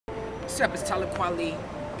What's up? It's Talib Kweli,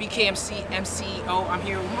 BKMC, MCO. I'm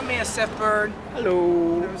here with my man Seth Bird. Hello. You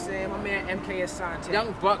know what I'm saying? My man MK Asante.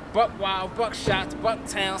 Young buck, buck wild, buck shots, buck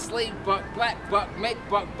town, slave buck, black buck, make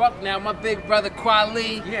buck, buck now. My big brother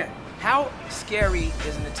Kweli. Yeah. How scary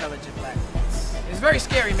is an intelligent black man? It's very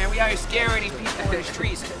scary, man. We out here scaring these people in the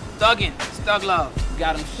streets. Thugging. It's thug love. We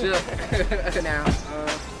got him shook. Now,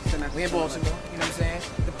 we in Baltimore, you know what I'm saying?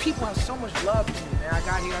 The people have so much love for me, man. I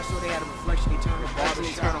got here, I saw they had a reflection, eternal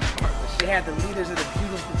barbershop. They had the leaders of the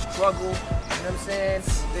beautiful struggle, you know what I'm saying?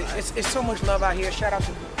 It's so much love out here. Shout out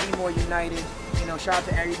to Baltimore United, you know, shout out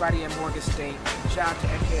to everybody at Morgan State. Shout out to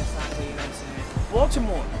MK Asante, you know what I'm saying?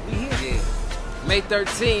 Baltimore, we here. Yeah. May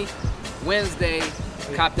 13th, Wednesday,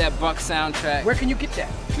 cop that Buck soundtrack. Where can you get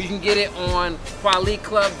that? You can get it on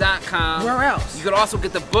QualiClub.com. Where else? You can also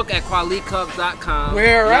get the book at QualiClub.com.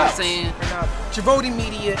 Where else? You know what I'm saying? Javotti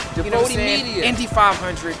Media. Javotti you know what I'm saying? Media. Indy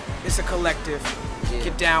 500. It's a collective. Yeah.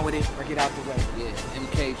 Get down with it or get out the way. Yeah,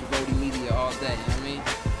 MK, Javotti Media.